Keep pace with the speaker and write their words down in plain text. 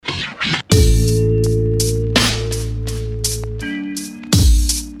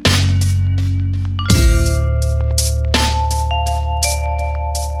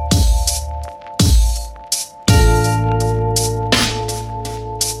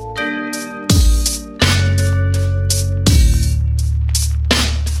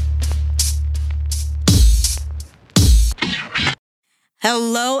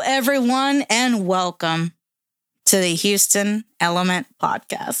everyone, and welcome to the Houston Element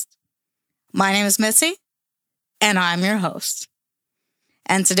Podcast. My name is Missy, and I'm your host.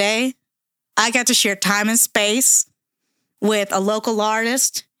 And today, I got to share time and space with a local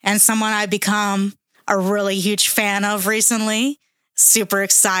artist and someone I've become a really huge fan of recently. Super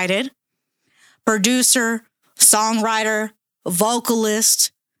excited. Producer, songwriter,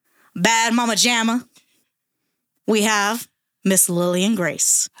 vocalist, bad mama jamma. We have Miss Lillian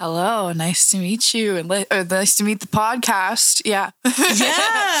Grace. Hello, nice to meet you, and nice to meet the podcast. Yeah.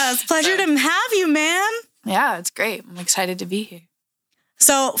 Yeah, it's a pleasure to have you, man. Yeah, it's great. I'm excited to be here.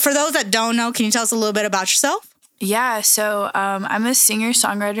 So for those that don't know, can you tell us a little bit about yourself? Yeah, so I'm a singer,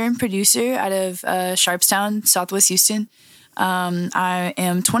 songwriter, and producer out of Sharpstown, Southwest Houston. I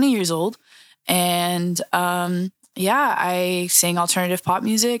am 20 years old, and I sing alternative pop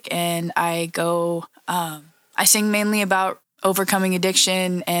music, and I sing mainly about overcoming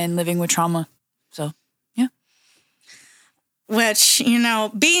addiction and living with trauma. So, yeah. Which,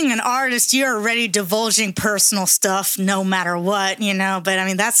 being an artist, you're already divulging personal stuff no matter what, but I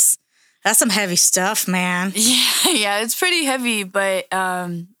mean, that's some heavy stuff, man. Yeah, it's pretty heavy, but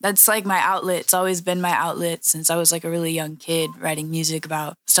that's like my outlet. It's always been my outlet since I was like a really young kid, writing music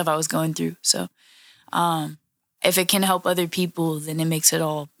about stuff I was going through. So if it can help other people, then it makes it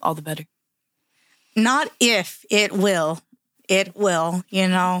all the better. Not if, it will. It will,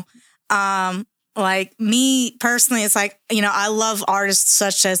 like me personally, it's like, I love artists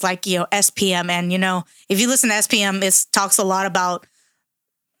such as like, SPM. And, if you listen to SPM, it talks a lot about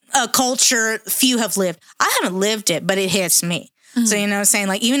a culture few have lived. I haven't lived it, but it hits me. Mm-hmm. So, I'm saying,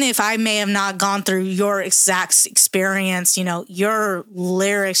 like, even if I may have not gone through your exact experience, your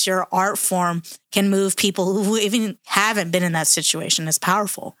lyrics, your art form can move people who even haven't been in that situation. It's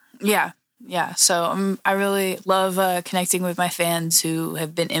powerful. Yeah. Yeah, so I really love connecting with my fans who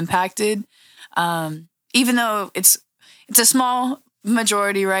have been impacted, even though it's a small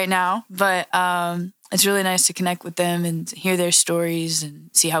majority right now, but it's really nice to connect with them and hear their stories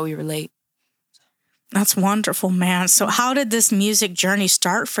and see how we relate. That's wonderful, man. So how did this music journey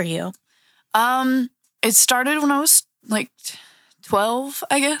start for you? It started when I was like 12,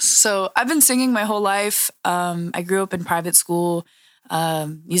 I guess. So I've been singing my whole life. I grew up in private school.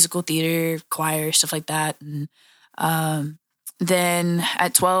 Musical theater, choir, stuff like that. And then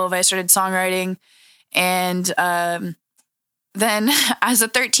at 12, I started songwriting. And then as a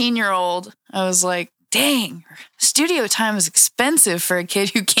 13-year-old, I was like, dang, studio time is expensive for a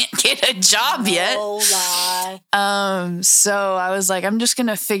kid who can't get a job yet. No lie. So I was like, I'm just going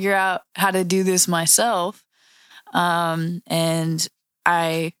to figure out how to do this myself. And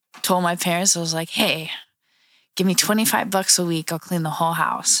I told my parents, I was like, hey, give me $25 a week. I'll clean the whole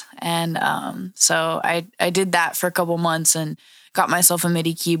house. And so I did that for a couple months and got myself a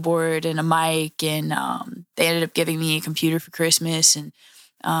MIDI keyboard and a mic. And they ended up giving me a computer for Christmas. And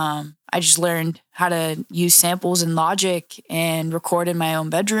I just learned how to use samples in Logic and record in my own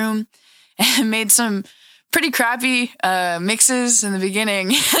bedroom and made some pretty crappy mixes in the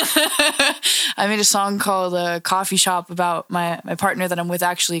beginning. I made a song called Coffee Shop about my partner that I'm with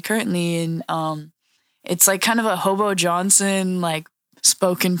actually currently. And it's like kind of a Hobo Johnson, like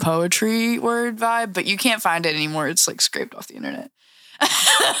spoken poetry word vibe, but you can't find it anymore. It's like scraped off the internet.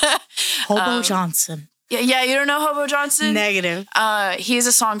 Hobo Johnson. Yeah, you don't know Hobo Johnson? Negative. He has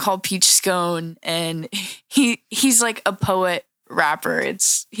a song called Peach Scone, and he's like a poet rapper.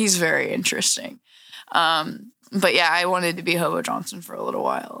 He's very interesting. But yeah, I wanted to be Hobo Johnson for a little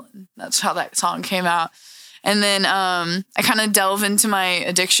while, and that's how that song came out. And then I kind of delve into my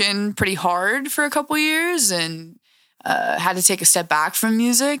addiction pretty hard for a couple years and had to take a step back from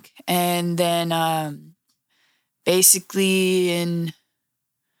music. And then basically in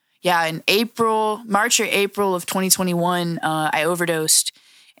March or April of 2021, I overdosed.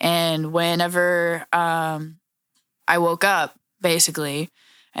 And whenever I woke up, basically,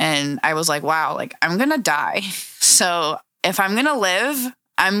 and I was like, wow, like I'm going to die. So if I'm going to live,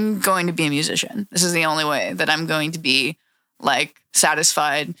 I'm going to be a musician. This is the only way that I'm going to be like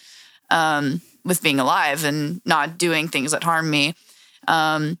satisfied with being alive and not doing things that harm me.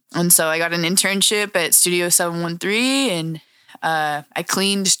 And so I got an internship at Studio 713 and I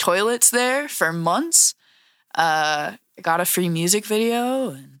cleaned toilets there for months. I got a free music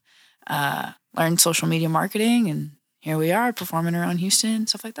video and learned social media marketing. And here we are performing around Houston,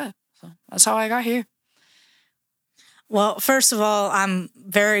 stuff like that. So that's how I got here. Well, first of all, I'm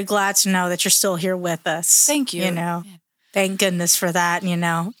very glad to know that you're still here with us. Thank you. Thank goodness for that,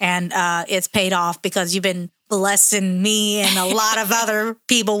 and it's paid off because you've been blessing me and a lot of other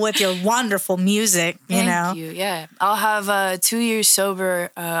people with your wonderful music, you know. Thank you. Yeah. I'll have 2 years sober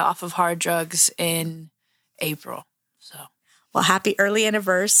off of hard drugs in April. So, well, happy early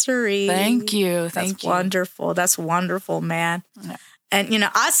anniversary. Thank you. That's wonderful. That's wonderful, man. Yeah. And,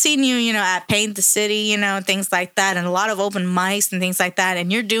 I've seen you, at Paint the City, things like that, and a lot of open mics and things like that.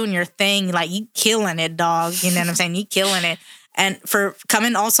 And you're doing your thing, like you killing it, dog. You know what I'm saying? You killing it. And for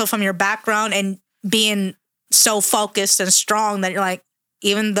coming also from your background and being so focused and strong that you're like,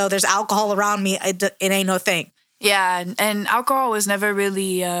 even though there's alcohol around me, it ain't no thing. Yeah, and alcohol was never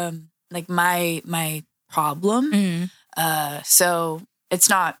really like my problem. Mm-hmm. So it's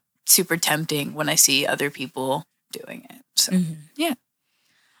not super tempting when I see other people doing it. So yeah,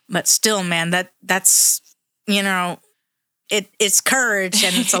 but still, man, that's it's courage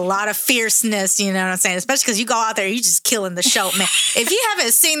and it's a lot of fierceness. You know what I'm saying? Especially because you go out there, you just killing the show, man. If you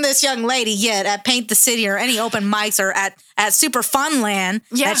haven't seen this young lady yet at Paint the City or any open mics or at Super Funland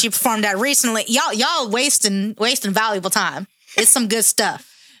that she performed at recently, y'all wasting valuable time. It's some good stuff.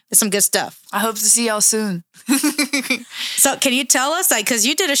 I hope to see y'all soon. So can you tell us, because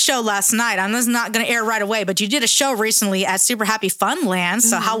you did a show last night, I know it's not going to air right away, but you did a show recently at Super Happy Funland.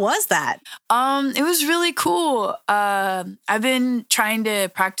 So how was that? It was really cool. I've been trying to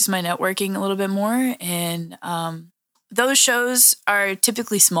practice my networking a little bit more, and those shows are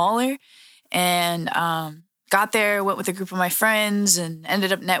typically smaller, and got there, went with a group of my friends, and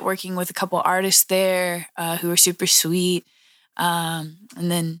ended up networking with a couple artists there who were super sweet. And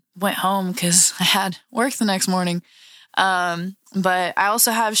then went home because I had work the next morning. But I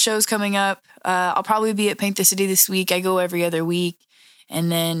also have shows coming up. I'll probably be at Paint the City this week. I go every other week.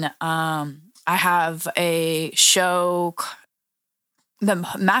 And then I have a show, the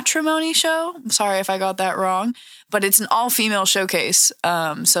Matrimony show. I'm sorry if I got that wrong, but it's an all-female showcase.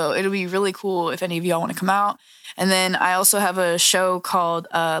 So it'll be really cool if any of y'all want to come out. And then I also have a show called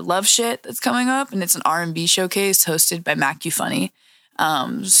Love Shit that's coming up, and it's an R&B showcase hosted by Mac You Funny.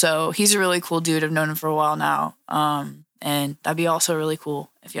 So he's a really cool dude. I've known him for a while now. And that'd be also really cool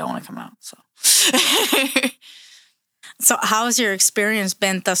if y'all want to come out. So So how's your experience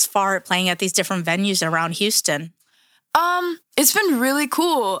been thus far at playing at these different venues around Houston? It's been really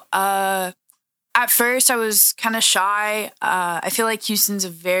cool. At first, I was kind of shy. I feel like Houston's a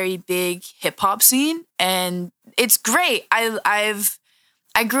very big hip hop scene, and it's great.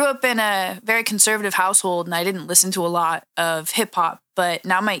 I grew up in a very conservative household, and I didn't listen to a lot of hip hop. But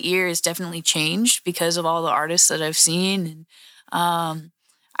now my ear has definitely changed because of all the artists that I've seen, and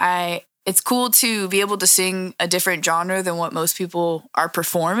it's cool to be able to sing a different genre than what most people are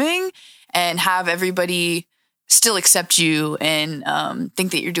performing, and have everybody still accept you and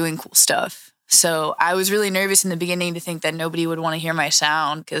think that you're doing cool stuff. So I was really nervous in the beginning to think that nobody would want to hear my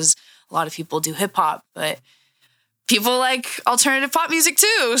sound because a lot of people do hip hop, but people like alternative pop music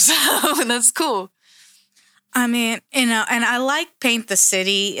too. So that's cool. I mean, and I like Paint the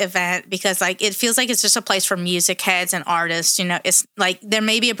City event because it feels like it's just a place for music heads and artists. It's like there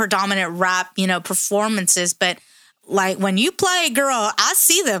may be a predominant rap, performances, but like when you play, girl, I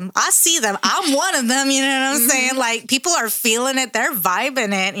see them. I'm one of them. You know what I'm saying? Like people are feeling it. They're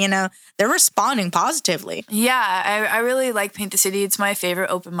vibing it. They're responding positively. Yeah, I really like Paint the City. It's my favorite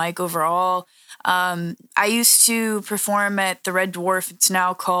open mic overall. I used to perform at the Red Dwarf. It's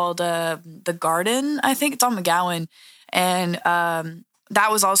now called The Garden. I think it's on McGowan. And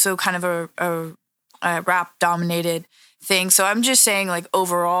that was also kind of a rap dominated thing. So I'm just saying like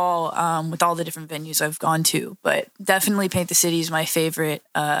overall with all the different venues I've gone to, but definitely Paint the City is my favorite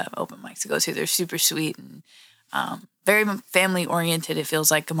open mics to go to. They're super sweet and very family oriented, it feels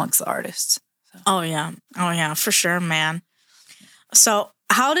like, amongst the artists. So. Oh yeah, for sure, man. So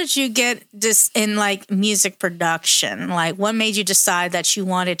how did you get this in like music production? Like what made you decide that you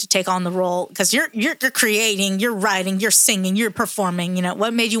wanted to take on the role? Because you're creating, you're writing, you're singing, you're performing,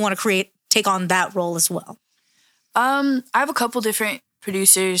 what made you want to take on that role as well? I have a couple different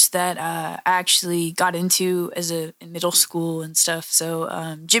producers that I actually got into in middle school and stuff.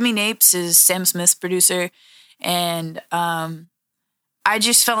 So Jimmy Napes is Sam Smith's producer, and I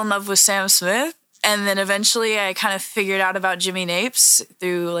just fell in love with Sam Smith. And then eventually I kind of figured out about Jimmy Napes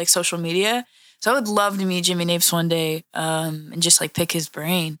through like social media. So I would love to meet Jimmy Napes one day and just like pick his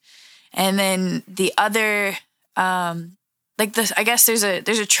brain. And then the other, I guess there's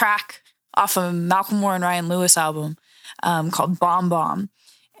a track off of Malcolm Moore and Ryan Lewis album called Bomb Bomb.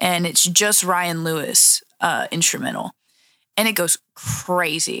 And it's just Ryan Lewis instrumental. And it goes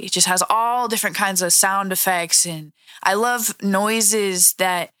crazy. It just has all different kinds of sound effects. And I love noises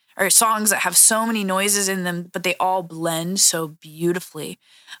or songs that have so many noises in them, but they all blend so beautifully.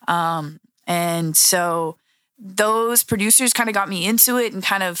 And so those producers kind of got me into it and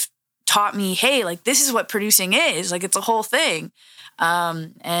kind of taught me, hey, like, this is what producing is. Like, it's a whole thing.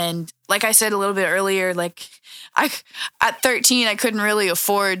 And like I said a little bit earlier, like, at 13, I couldn't really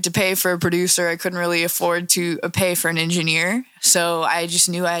afford to pay for a producer. I couldn't really afford to pay for an engineer. So I just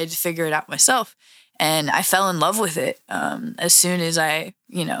knew I had to figure it out myself. And I fell in love with it as soon as I,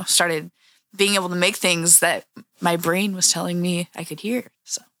 started being able to make things that my brain was telling me I could hear.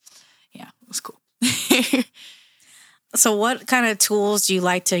 So, yeah, it was cool. So what kind of tools do you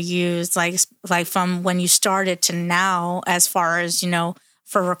like to use, like from when you started to now, as far as,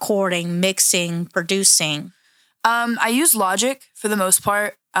 for recording, mixing, producing? I use Logic for the most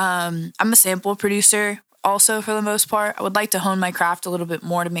part. I'm a sample producer also for the most part. I would like to hone my craft a little bit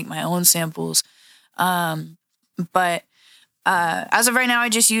more to make my own samples. But as of right now, I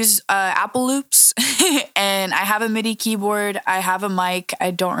just use Apple Loops and I have a MIDI keyboard. I have a mic.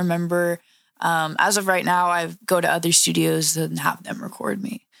 I don't remember. As of right now, I go to other studios and have them record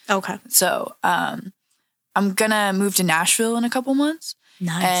me. Okay. So I'm going to move to Nashville in a couple months.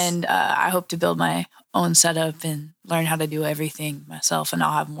 Nice. And I hope to build my own setup and learn how to do everything myself. And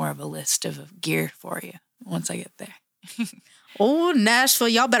I'll have more of a list of gear for you once I get there. Oh, Nashville,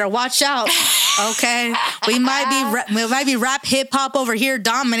 y'all better watch out. Okay, we might be rap hip hop over here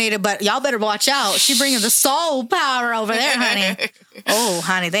dominated, but y'all better watch out. She bringing the soul power over there, honey. Oh,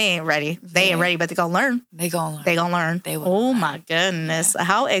 honey, they ain't ready. They ain't ready, but they gonna learn. They gonna learn. They will. Oh my goodness,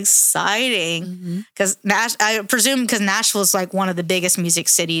 how exciting! Because I presume because Nashville is like one of the biggest music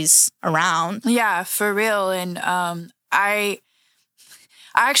cities around. Yeah, for real. And I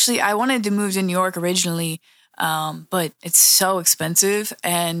wanted to move to New York originally. But it's so expensive.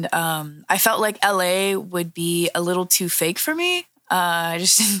 And I felt like LA would be a little too fake for me. I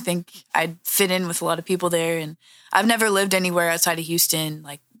just didn't think I'd fit in with a lot of people there. And I've never lived anywhere outside of Houston,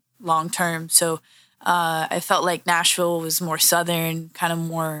 like long term. So I felt like Nashville was more southern, kind of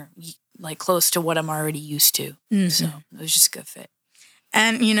more like close to what I'm already used to. Mm-hmm. So it was just a good fit.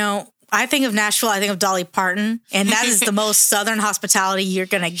 And, I think of Nashville, I think of Dolly Parton, and that is the most Southern hospitality you're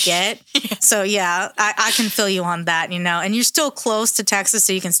going to get. So, yeah, I can feel you on that, and you're still close to Texas,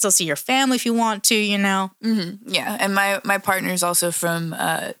 so you can still see your family if you want to, Mm-hmm. Yeah, and my partner's also from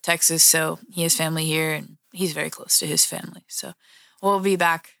Texas, so he has family here, and he's very close to his family. So we'll be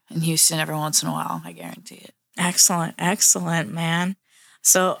back in Houston every once in a while, I guarantee it. Excellent, man.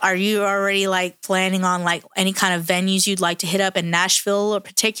 So are you already planning on any kind of venues you'd like to hit up in Nashville or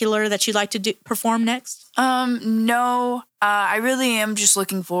particular that you'd like to perform next? No, I really am just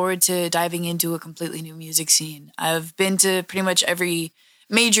looking forward to diving into a completely new music scene. I've been to pretty much every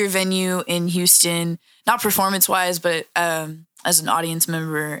major venue in Houston, not performance wise, but as an audience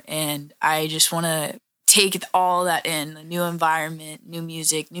member. And I just want to take all that in, the new environment, new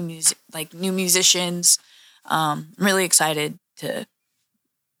music, like new musicians. I'm really excited to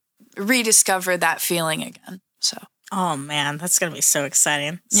rediscover that feeling again. So, oh man, that's gonna be so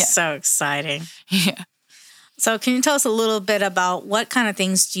exciting. Yeah. So exciting. Yeah. So can you tell us a little bit about what kind of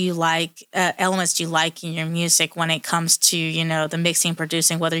things do you like, elements do you like in your music when it comes to, the mixing,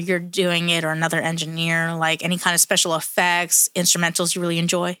 producing, whether you're doing it or another engineer, like any kind of special effects, instrumentals you really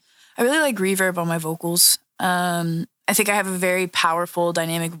enjoy? I really like reverb on my vocals. I think I have a very powerful,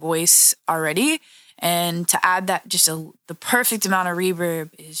 dynamic voice already. And to add that the perfect amount of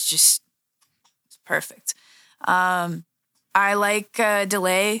reverb is just perfect. I like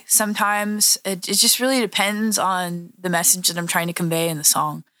delay sometimes. It just really depends on the message that I'm trying to convey in the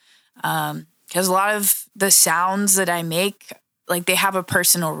song. Because a lot of the sounds that I make, they have a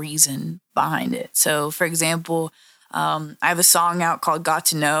personal reason behind it. So, for example, I have a song out called Got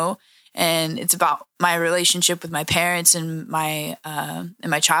to Know, and it's about my relationship with my parents and my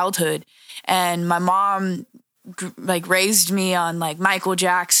childhood. And my mom raised me on Michael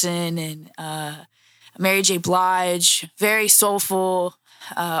Jackson and Mary J. Blige, very soulful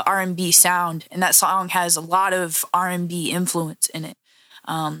R&B sound, and that song has a lot of R&B influence in it.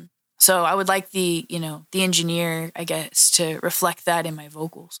 So I would like the engineer, I guess, to reflect that in my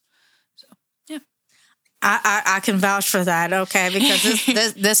vocals. So yeah, I can vouch for that, okay?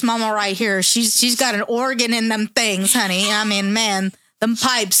 Because this mama right here, she's got an organ in them things, honey. I mean, man. Them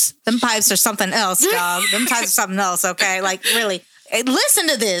pipes are something else, dog. Them pipes are something else, okay? Really. Hey, listen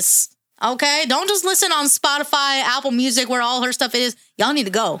to this, okay? Don't just listen on Spotify, Apple Music, where all her stuff is. Y'all need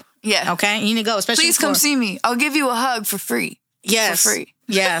to go. Yeah. Okay? You need to go, especially Please come see me. I'll give you a hug for free. Yes. For free.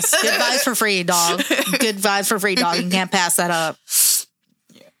 Yes. Good vibes for free, dog. Good vibes for free, dog. You can't pass that up.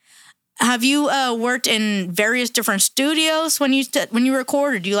 Yeah. Have you worked in various different studios when you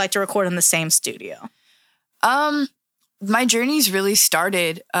record, or do you like to record in the same studio? my journey's really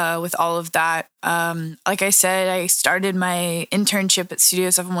started with all of that. Like I said, I started my internship at Studio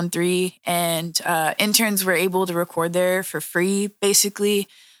 713, and interns were able to record there for free, basically,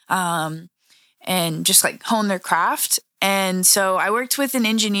 and just like hone their craft. And so I worked with an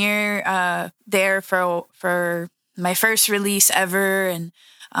engineer there for my first release ever, and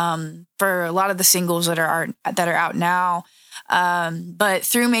for a lot of the singles that are out now. But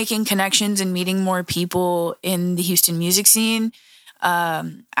through making connections and meeting more people in the Houston music scene,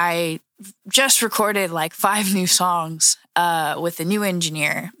 I just recorded like 5 new songs with a new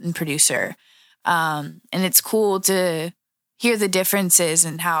engineer and producer. And it's cool to hear the differences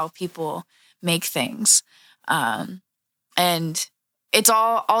in how people make things. And it's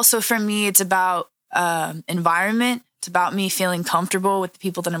all also for me, it's about environment. It's about me feeling comfortable with the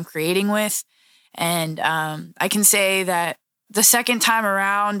people that I'm creating with. And I can say that the second time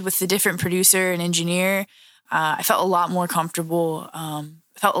around with the different producer and engineer, I felt a lot more comfortable,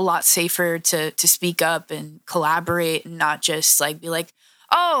 felt a lot safer to speak up and collaborate and not just like be like,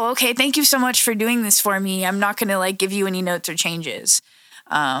 oh, okay, thank you so much for doing this for me. I'm not going to like give you any notes or changes.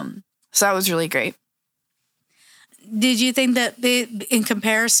 So that was really great. Did you think that in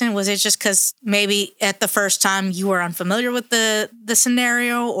comparison, was it just because maybe at the first time you were unfamiliar with the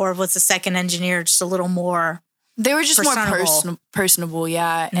scenario, or was the second engineer just a little more? They were just more personable,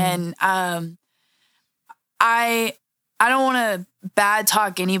 yeah. Mm. And I don't want to bad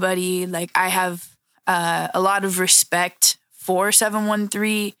talk anybody. Like, I have a lot of respect for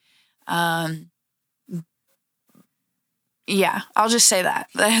 713. Yeah, I'll just say that.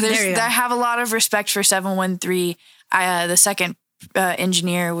 I have a lot of respect for 713. The second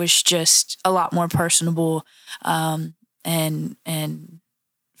engineer was just a lot more personable and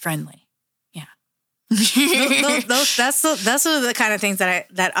friendly. That's the kind of things that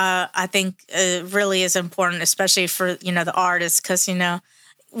I think really is important, especially for the artists, because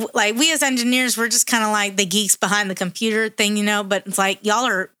like we as engineers, we're just kind of like the geeks behind the computer thing, but it's like y'all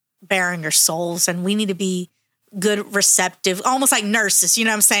are bearing your souls, and we need to be good, receptive, almost like nurses. You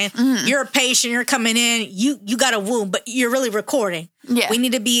know what I'm saying? Mm. You're a patient, you're coming in, you got a wound, but you're really recording. Yeah. We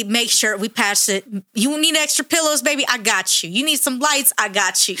need to make sure we patch it. You need extra pillows, baby? I got you. You need some lights? I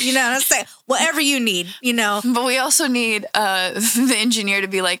got you. You know what I'm saying? Whatever you need, But we also need the engineer to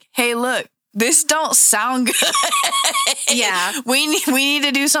be like, hey, look, this don't sound good. Yeah. We need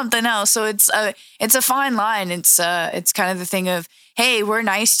to do something else. So it's a fine line. It's kind of the thing of, hey, we're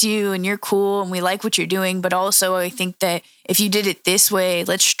nice to you and you're cool and we like what you're doing. But also I think that if you did it this way,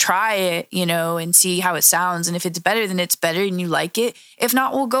 let's try it, and see how it sounds. And if it's better, then it's better and you like it. If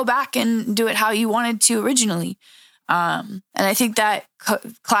not, we'll go back and do it how you wanted to originally. And I think that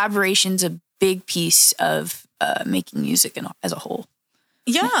collaboration's a big piece of making music as a whole.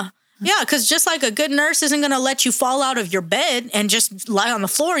 Yeah. Yeah, because just like a good nurse isn't going to let you fall out of your bed and just lie on the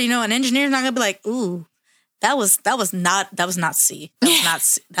floor, an engineer's not going to be like, ooh, that was not C. That was not C.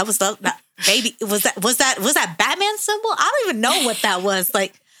 That was baby. Was that Batman symbol? I don't even know what that was.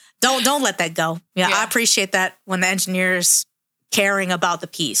 Like, don't let that go. Yeah, I appreciate that when the engineer's caring about the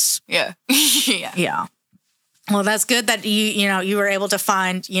piece. Yeah. Yeah. Well, that's good that you were able to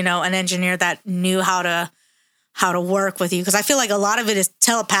find, an engineer that knew how to work with you, because I feel like a lot of it is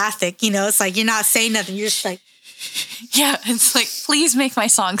telepathic. It's like you're not saying nothing. You're just like, yeah. It's like, please make my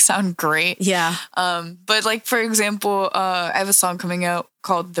song sound great. Yeah. But like, for example, I have a song coming out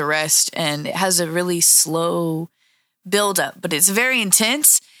called The Rest, and it has a really slow build up, but it's very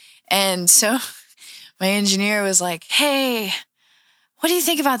intense. And so my engineer was like, hey, what do you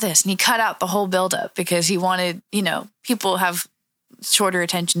think about this? And he cut out the whole build up because he wanted, people have shorter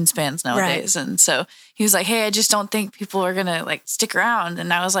attention spans nowadays. Right. And so he was like, hey, I just don't think people are going to like stick around.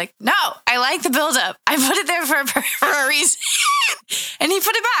 And I was like, no, I like the buildup. I put it there for a reason. And he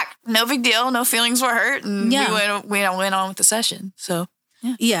put it back. No big deal. No feelings were hurt. And we went on with the session. So,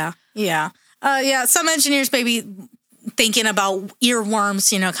 yeah. Yeah. Some engineers maybe thinking about earworms,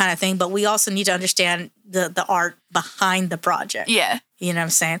 kind of thing. But we also need to understand the art behind the project. Yeah. You know what I'm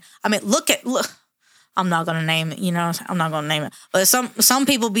saying? I mean, look. I'm not going to name it, I'm not going to name it. But some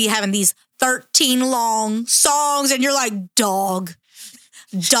people be having these 13 long songs and you're like, dog.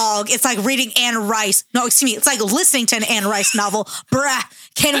 It's like reading Anne Rice. No, excuse me. It's like listening to an Anne Rice novel. Bruh,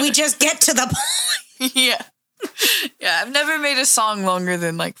 can we just get to the point? Yeah. Yeah, I've never made a song longer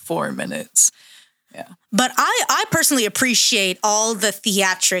than like 4 minutes. Yeah. But I personally appreciate all the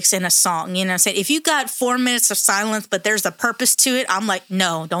theatrics in a song. You know what I'm saying? If you got 4 minutes of silence, but there's a purpose to it, I'm like,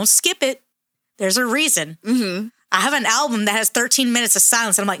 no, don't skip it. There's a reason. Mm-hmm. I have an album that has 13 minutes of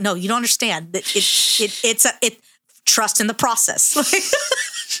silence, and I'm like, no, you don't understand. It's trust in the process.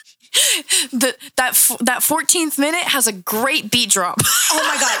 that 14th minute has a great beat drop. Oh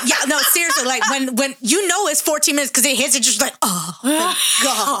my God. Yeah, no, seriously. Like when you know it's 14 minutes because it hits it just like, oh my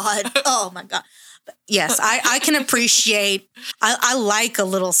God. Oh my God. But yes, I can appreciate, I like a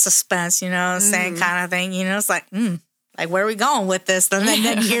little suspense, you know, saying kind of thing. You know, it's like where are we going with this? And then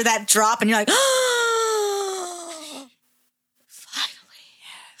you hear that drop and you're like, oh, finally.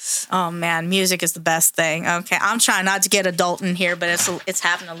 Yes. Oh man, music is the best thing. Okay. I'm trying not to get adult in here, but it's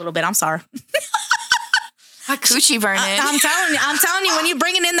happening a little bit. I'm sorry. My coochie burning. I'm telling you, when you're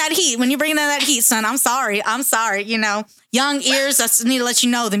bringing in that heat, son, I'm sorry. You know, young ears, I just need to let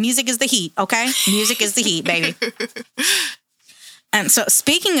you know the music is the heat, okay? Music is the heat, baby. And so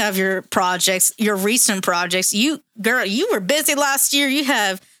speaking of your projects, your recent projects, you were busy last year. You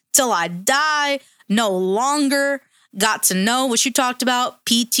have Till I Die, No Longer, Got to Know, what you talked about,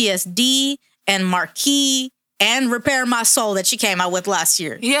 PTSD, and Marquee, and Repair My Soul that you came out with last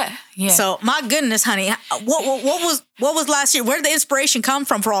year. Yeah. So my goodness, honey, what was last year? Where did the inspiration come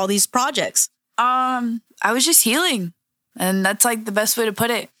from for all these projects? I was just healing, and that's like the best way to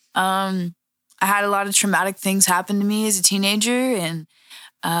put it. I had a lot of traumatic things happen to me as a teenager, and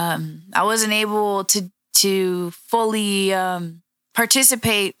I wasn't able to fully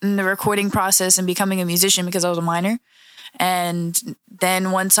participate in the recording process and becoming a musician because I was a minor. And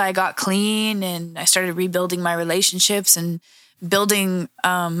then once I got clean and I started rebuilding my relationships and building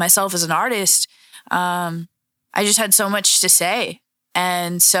myself as an artist, I just had so much to say.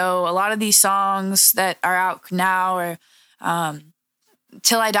 And so a lot of these songs that are out now are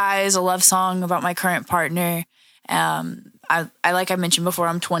Till I Die is a love song about my current partner. I like I mentioned before,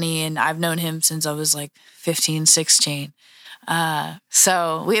 I'm 20 and I've known him since I was like 15, 16.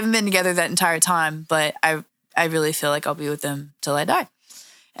 So we haven't been together that entire time, but I really feel like I'll be with him till I die.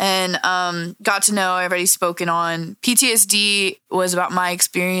 And Got to Know, I've already spoken on. PTSD was about my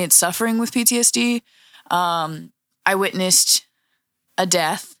experience suffering with PTSD. I witnessed a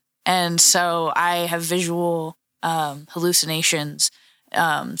death, and so I have visual hallucinations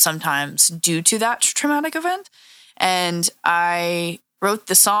sometimes due to that traumatic event. And I wrote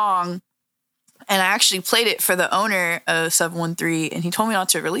the song, and I actually played it for the owner of 713, and he told me not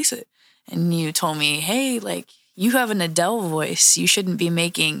to release it. And you told me, hey, like, you have an Adele voice. You shouldn't be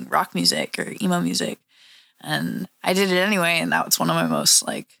making rock music or emo music. And I did it anyway, and that was one of my most,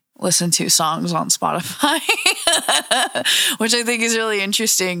 like, listened to songs on Spotify, which I think is really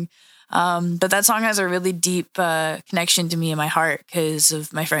interesting. But that song has a really deep connection to me in my heart because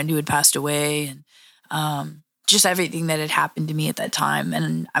of my friend who had passed away and just everything that had happened to me at that time.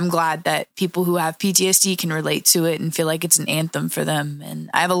 And I'm glad that people who have PTSD can relate to it and feel like it's an anthem for them. And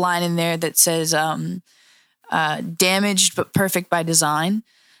I have a line in there that says, damaged but perfect by design.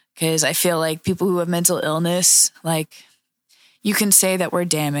 Because I feel like people who have mental illness, like, you can say that we're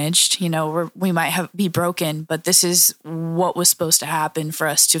damaged, you know, we might be broken, but this is what was supposed to happen for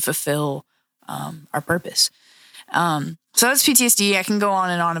us to fulfill our purpose. So that's PTSD. I can go on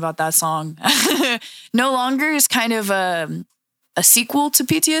and on about that song. No Longer is kind of a sequel to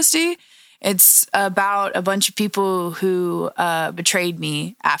PTSD. It's about a bunch of people who betrayed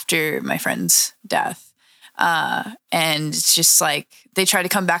me after my friend's death. And it's just like they try to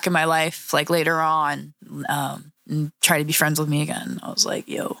come back in my life like later on and try to be friends with me again. I was like,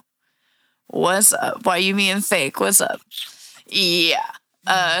 yo, what's up? Why you being fake? What's up? Yeah.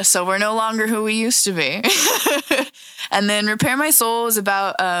 So we're no longer who we used to be. And then Repair My Soul is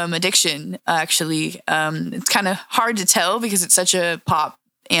about addiction, actually. It's kind of hard to tell because it's such a pop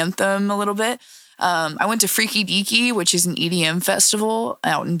anthem a little bit. I went to Freaky Deaky, which is an EDM festival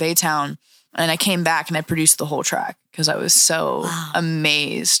out in Baytown. And I came back and I produced the whole track because I was so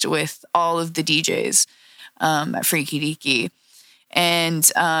amazed with all of the DJs at Freaky Deaky.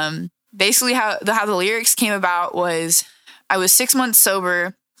 And basically how the lyrics came about was I was 6 months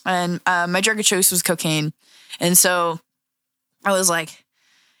sober and my drug of choice was cocaine. And so I was like,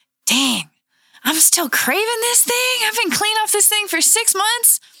 dang, I'm still craving this thing. I've been clean off this thing for 6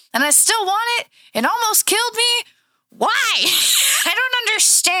 months and I still want it. It almost killed me. Why? I don't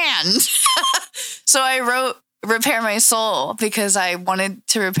understand. So I wrote Repair My Soul because I wanted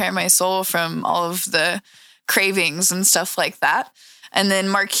to repair my soul from all of the cravings and stuff like that. And then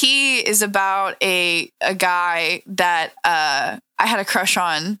Marquee is about a guy that I had a crush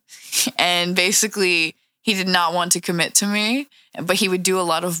on, and basically he did not want to commit to me, but he would do a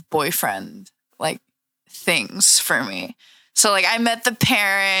lot of boyfriend like things for me. So like I met the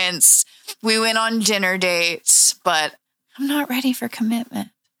parents, we went on dinner dates, but I'm not ready for commitment.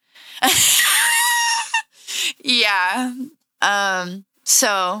 Yeah.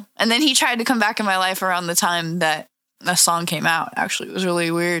 So, and then he tried to come back in my life around the time that a song came out. Actually, it was really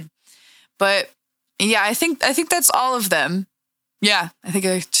weird. But yeah, I think that's all of them. Yeah, I think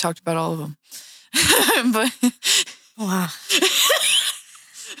I talked about all of them. But wow.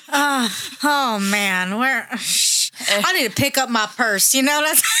 Oh man, I need to pick up my purse. You know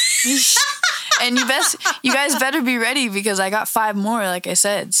that's. And you guys better be ready because I got 5 more, like I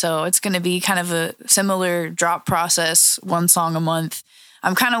said. So it's going to be kind of a similar drop process, 1 song a month.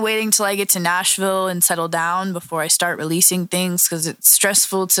 I'm kind of waiting till I get to Nashville and settle down before I start releasing things because it's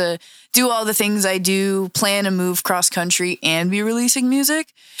stressful to do all the things I do, plan a move cross country, and be releasing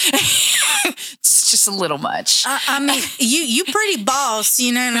music. It's just a little much. I mean, you pretty boss,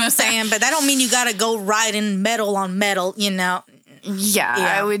 you know what I'm saying? But that don't mean you got to go riding metal on metal, you know? Yeah,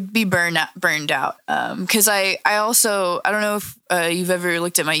 I would be burned out. Because I also, I don't know if you've ever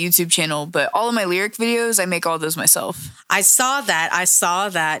looked at my YouTube channel, but all of my lyric videos, I make all those myself. I saw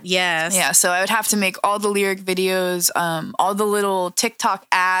that. Yes. Yeah. So I would have to make all the lyric videos, all the little TikTok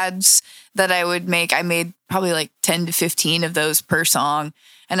ads that I would make. I made probably like 10 to 15 of those per song.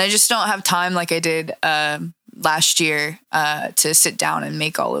 And I just don't have time like I did last year to sit down and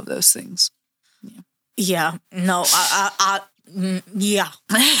make all of those things. Yeah. No, yeah.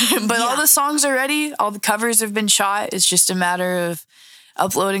 But all the songs are ready. All the covers have been shot. It's just a matter of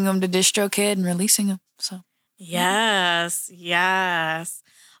uploading them to DistroKid and releasing them. So yes.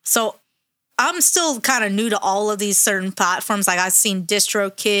 So I'm still kind of new to all of these certain platforms. Like I've seen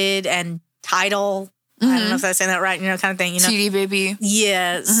DistroKid and Tidal. I don't know if I'm saying that right, you know, kind of thing. You know, CD Baby.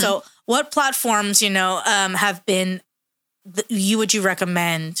 Yeah. So what platforms, you know, have been would you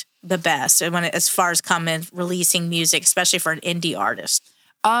recommend the best as far as coming releasing music, especially for an indie artist?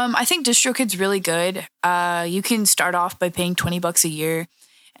 I think DistroKid's really good. You can start off by paying $20 a year.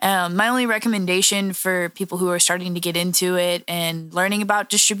 My only recommendation for people who are starting to get into it and learning about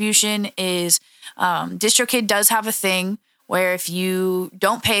distribution is DistroKid does have a thing where if you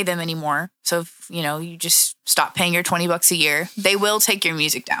don't pay them anymore, so if, you know, you just stop paying your $20 a year, they will take your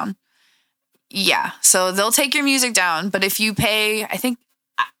music down. Yeah, so they'll take your music down, but if you pay, I think,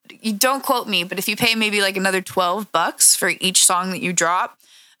 you don't quote me, but if you pay maybe like another $12 for each song that you drop,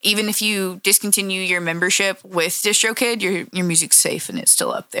 even if you discontinue your membership with DistroKid, your music's safe and it's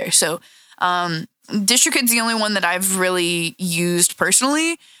still up there. So DistroKid's the only one that I've really used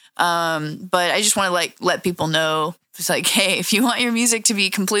personally, but I just want to like let people know, it's like, hey, if you want your music to be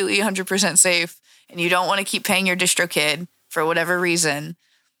completely 100% safe and you don't want to keep paying your DistroKid for whatever reason,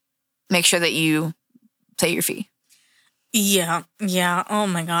 make sure that you pay your fee. Yeah. Oh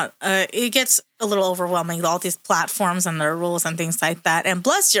my God. It gets a little overwhelming with all these platforms and their rules and things like that. And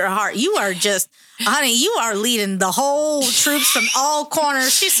bless your heart, you are just, honey, you are leading the whole troops from all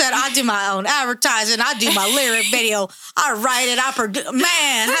corners. She said, I do my own advertising. I do my lyric video. I write it. I produce.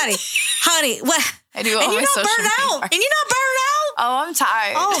 Man, honey, what? I do all my social media. And you're not burned out. Oh, I'm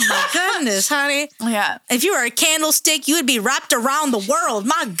tired. Oh my goodness, honey. Yeah. If you were a candlestick, you would be wrapped around the world.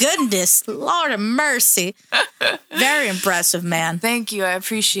 My goodness. Lord of mercy. Very impressive, man. Thank you. I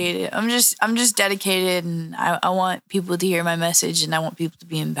appreciate it. I'm just dedicated, and I want people to hear my message, and I want people to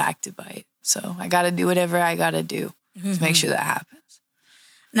be impacted by it. So I got to do whatever I got to do to make sure that happens.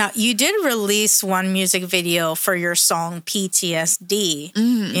 Now, you did release one music video for your song PTSD,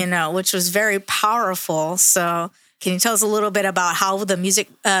 you know, which was very powerful. So can you tell us a little bit about how the music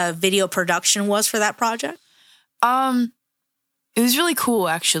video production was for that project? It was really cool,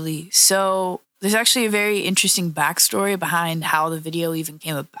 actually. So there's actually a very interesting backstory behind how the video even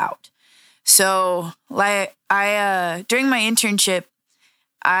came about. So like during my internship,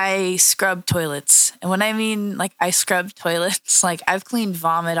 I scrubbed toilets. And when I mean like I scrubbed toilets, like I've cleaned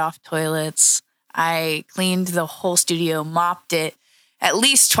vomit off toilets. I cleaned the whole studio, mopped it at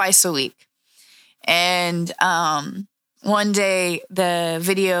least twice a week. And one day the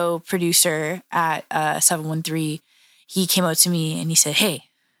video producer at 713, he came up to me and he said, hey,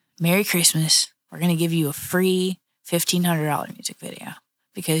 Merry Christmas. We're going to give you a free $1,500 music video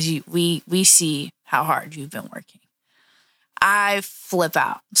because we see how hard you've been working. I flip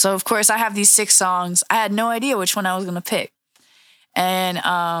out. So, of course, I have these 6 songs. I had no idea which one I was going to pick. And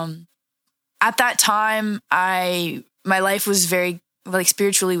at that time, my life was very, like,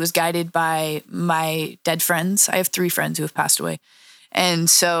 spiritually was guided by my dead friends. I have 3 friends who have passed away. And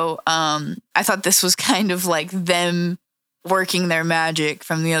so I thought this was kind of like them working their magic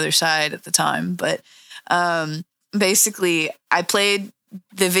from the other side at the time. But basically, I played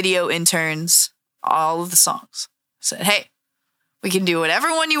the video interns all of the songs. I said, hey, we can do whatever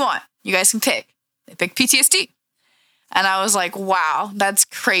one you want. You guys can pick. They picked PTSD. And I was like, wow, that's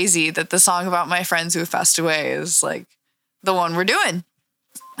crazy that the song about my friends who have passed away is like the one we're doing.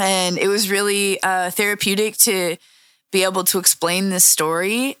 And it was really therapeutic to be able to explain this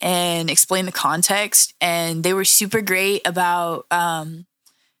story and explain the context. And they were super great about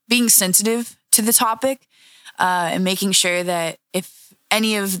being sensitive to the topic and making sure that if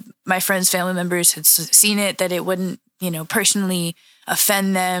any of my friends' family members had seen it, that it wouldn't, personally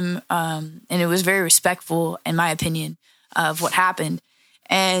offend them. And it was very respectful, in my opinion, of what happened.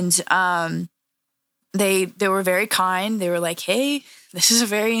 And they were very kind. They were like, hey, this is a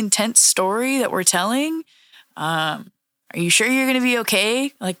very intense story that we're telling. Are you sure you're going to be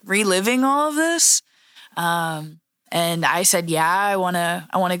okay, like reliving all of this? And I said, yeah, I want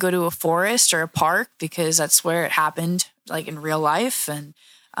to go to a forest or a park because that's where it happened, like in real life. And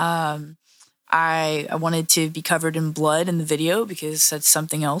I wanted to be covered in blood in the video because that's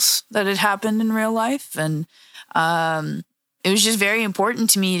something else that had happened in real life. And it was just very important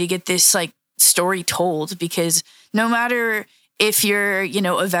to me to get this like story told, because no matter if you're,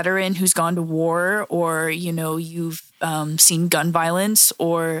 a veteran who's gone to war, or, you've seen gun violence,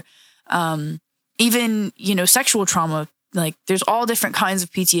 or even, sexual trauma, like there's all different kinds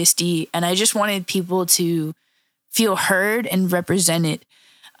of PTSD. And I just wanted people to feel heard and represented,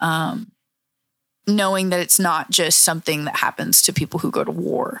 knowing that it's not just something that happens to people who go to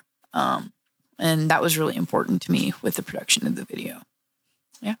war. And that was really important to me with the production of the video.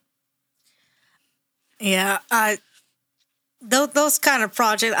 Yeah. Yeah. Those kind of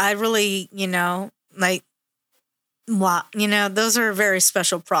projects, I really, like, wow, those are very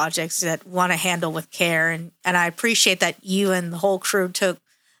special projects that want to handle with care. And I appreciate that you and the whole crew took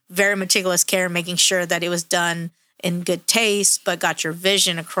very meticulous care in making sure that it was done in good taste, but got your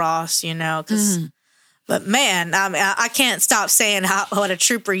vision across, because, but man, I can't stop saying what a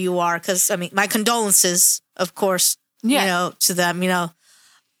trooper you are. Cause my condolences, of course, to them,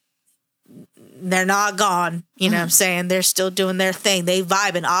 they're not gone, what I'm saying? They're still doing their thing. They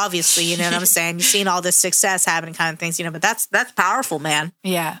vibing, obviously, you know what I'm saying? You've seen all this success happening kind of things, but that's powerful, man.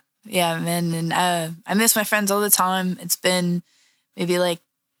 Yeah. Yeah, man. And I miss my friends all the time. It's been maybe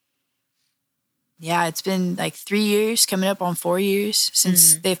it's been like 3 years, coming up on 4 years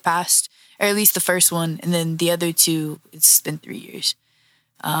since they've passed, or at least the first one. And then the other two, it's been 3 years.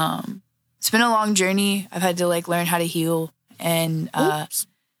 It's been a long journey. I've had to learn how to heal, and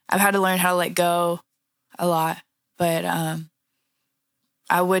I've had to learn how to let go a lot, but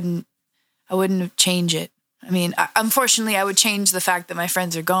I wouldn't change it. Unfortunately, I would change the fact that my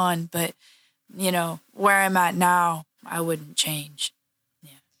friends are gone, but where I'm at now, I wouldn't change.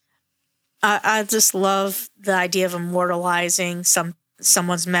 Yeah, I just love the idea of immortalizing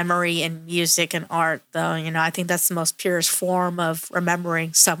someone's memory in music and art, though. I think that's the most purest form of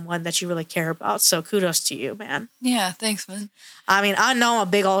remembering someone that you really care about. So kudos to you, man. Yeah, thanks, man. I know I'm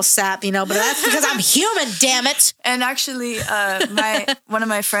a big old sap, but that's because I'm human, damn it. And actually, one of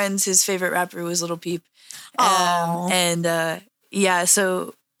my friends, his favorite rapper was Lil Peep. So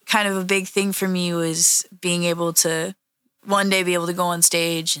kind of a big thing for me was being able to one day be able to go on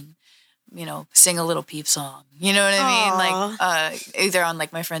stage and sing a Lil Peep song. You know what I mean? Either on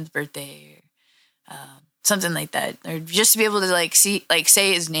my friend's birthday or something like that, or just to be able to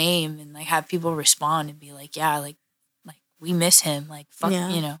say his name and have people respond and be like, yeah, we miss him. Fuck,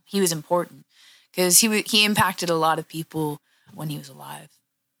 yeah. He was important because he impacted a lot of people when he was alive.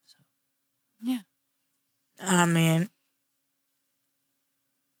 So, yeah.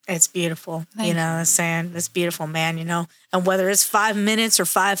 It's beautiful. Thank you. I'm saying? It's beautiful, man, And whether it's 5 minutes or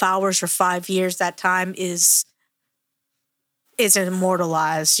 5 hours or 5 years, that time is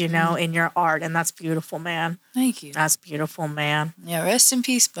immortalized, in your art. And that's beautiful, man. Thank you. That's beautiful, man. Yeah, rest in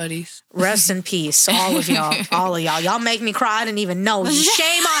peace, buddies. Rest in peace, all of y'all. All of y'all. Y'all make me cry. I didn't even know.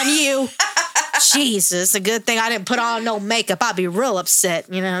 Shame on you. Jesus, a good thing I didn't put on no makeup. I'd be real upset,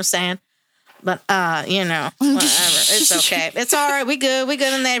 you know what I'm saying? But, whatever. It's okay. It's all right. We good. We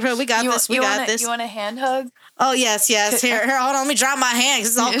good in the neighborhood. We got this. We got this. You want a hand hug? Oh, yes. Here, hold on. Let me drop my hand.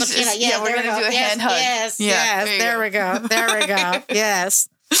 It's all, we're going to do a hand hug. Yes. There we go. Yes.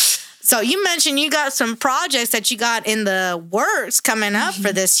 So you mentioned you got some projects that you got in the works coming up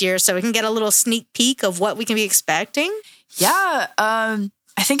for this year, so we can get a little sneak peek of what we can be expecting. Yeah. I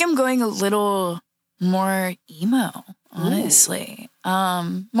think I'm going a little more emo, honestly.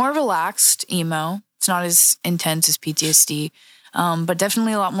 More relaxed emo. It's not as intense as PTSD, but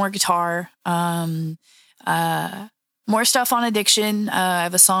definitely a lot more guitar. More stuff on addiction. I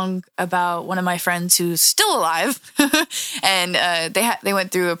have a song about one of my friends who's still alive, and they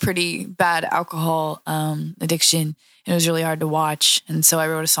went through a pretty bad alcohol addiction. It was really hard to watch, and so I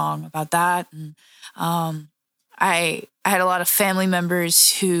wrote a song about that. And I had a lot of family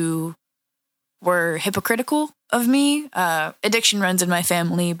members who were hypocritical of me. Addiction runs in my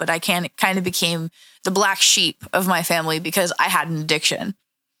family, but I kind of became the black sheep of my family because I had an addiction.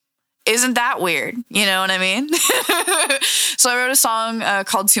 Isn't that weird? You know what I mean? So I wrote a song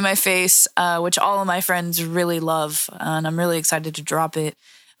called To My Face, which all of my friends really love. And I'm really excited to drop it,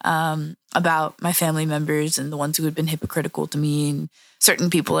 about my family members and the ones who had been hypocritical to me and certain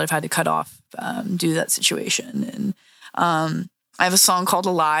people that I've had to cut off due to that situation. And I have a song called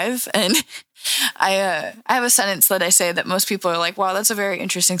Alive. And I have a sentence that I say that most people are like, wow, that's a very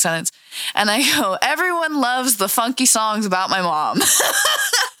interesting sentence. And I go, everyone loves the funky songs about my mom.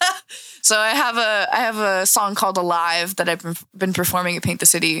 So I have a song called Alive that I've been performing at Paint the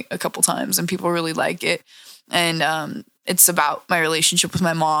City a couple times, and people really like it. And it's about my relationship with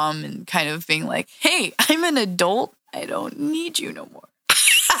my mom and kind of being like, hey, I'm an adult. I don't need you no more.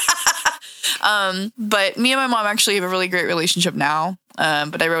 But me and my mom actually have a really great relationship now.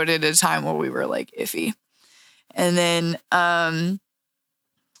 But I wrote it at a time where we were like iffy. And then,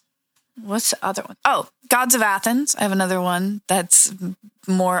 what's the other one? Oh, Gods of Athens. I have another one that's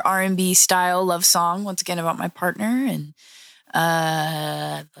more R&B style love song. Once again, about my partner. And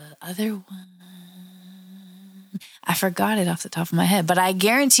the other one, I forgot it off the top of my head, but I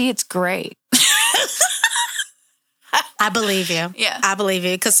guarantee it's great. I believe you. Yeah. I believe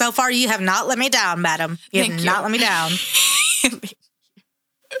you. Because so far you have not let me down, madam. You have not let me down.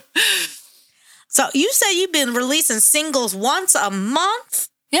 So you say you've been releasing singles once a month?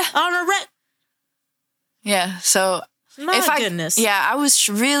 Yeah. On a Yeah. So goodness. I was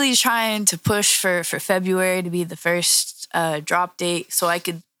really trying to push for February to be the first drop date so I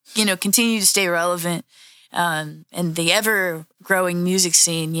could, continue to stay relevant. And the ever growing music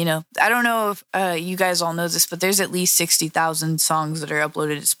scene, I don't know if you guys all know this, but there's at least 60,000 songs that are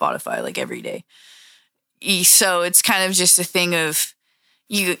uploaded to Spotify like every day. So it's kind of just a thing of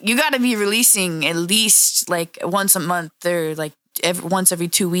you got to be releasing at least like once a month or like once every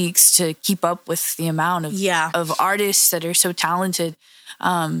 2 weeks to keep up with the amount of artists that are so talented.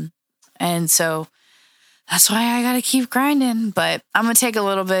 And so that's why I got to keep grinding, but I'm going to take a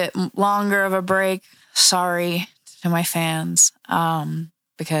little bit longer of a break. Sorry to my fans,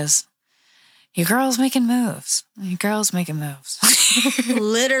 because your girl's making moves.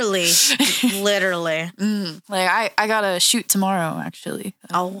 Literally. Like I got to shoot tomorrow, actually.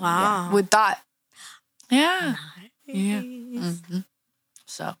 Oh, wow. Yeah, with Dot. Yeah. Nice. Yeah. Mm-hmm.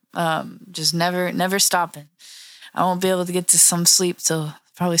 So, just never stopping. I won't be able to get to some sleep till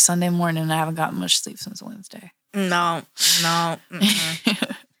probably Sunday morning. I haven't gotten much sleep since Wednesday. No.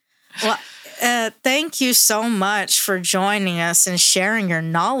 Well, thank you so much for joining us and sharing your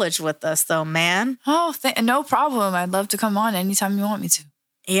knowledge with us, though, man. Oh, no problem. I'd love to come on anytime you want me to.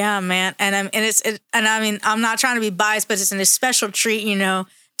 Yeah, man. And I'm not trying to be biased, but it's a special treat,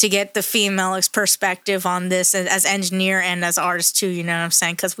 to get the female perspective on this as engineer and as artist too. You know what I'm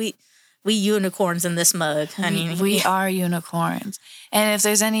saying? Because we unicorns in this mug, honey. We are unicorns. And if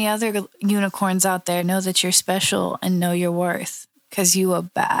there's any other unicorns out there, know that you're special and know your worth. Because you a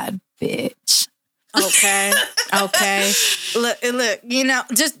bad bitch. Okay. Look,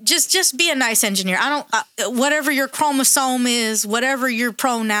 just be a nice engineer. I don't, whatever your chromosome is, whatever your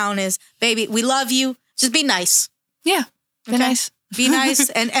pronoun is, baby, we love you. Just be nice. Yeah. Be nice. Be nice.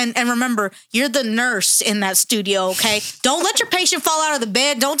 And remember, you're the nurse in that studio, okay? Don't let your patient fall out of the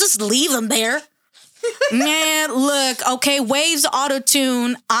bed. Don't just leave them there. Man, look, okay, Waves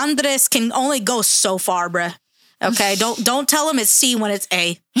auto-tune. Andres can only go so far, bruh. Okay, don't tell him it's C when it's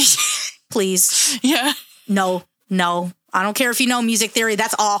A. Please. Yeah. No. I don't care if you know music theory.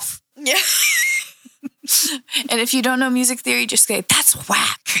 That's off. Yeah. And if you don't know music theory, just say, that's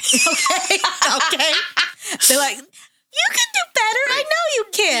whack. Okay. They're like, you can do better. I know you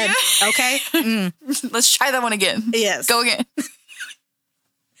can. Yeah. Okay. Let's try that one again. Yes. Go again.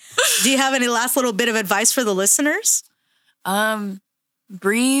 Do you have any last little bit of advice for the listeners?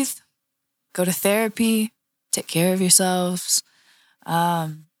 Breathe. Go to therapy. Take care of yourselves.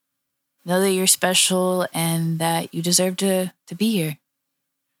 Know that you're special and that you deserve to be here.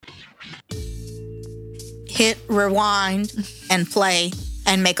 Hit rewind and play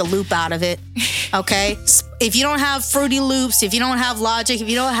and make a loop out of it. Okay? If you don't have Fruity Loops, if you don't have Logic, if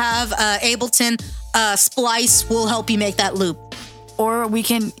you don't have Ableton, Splice will help you make that loop. Or you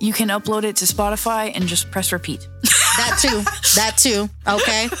can upload it to Spotify and just press repeat. That too.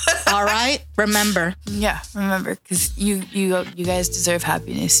 Okay. All right. Remember. Yeah. Remember, because you guys deserve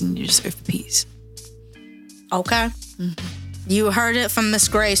happiness and you deserve peace. Okay. Mm-hmm. You heard it from Miss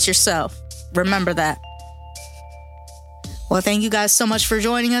Grace yourself. Remember that. Well, thank you guys so much for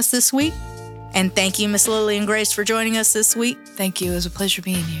joining us this week. And thank you, Miss Lillian Grace, for joining us this week. Thank you. It was a pleasure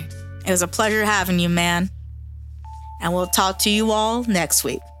being here. It was a pleasure having you, man. And we'll talk to you all next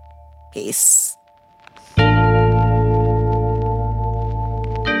week. Peace.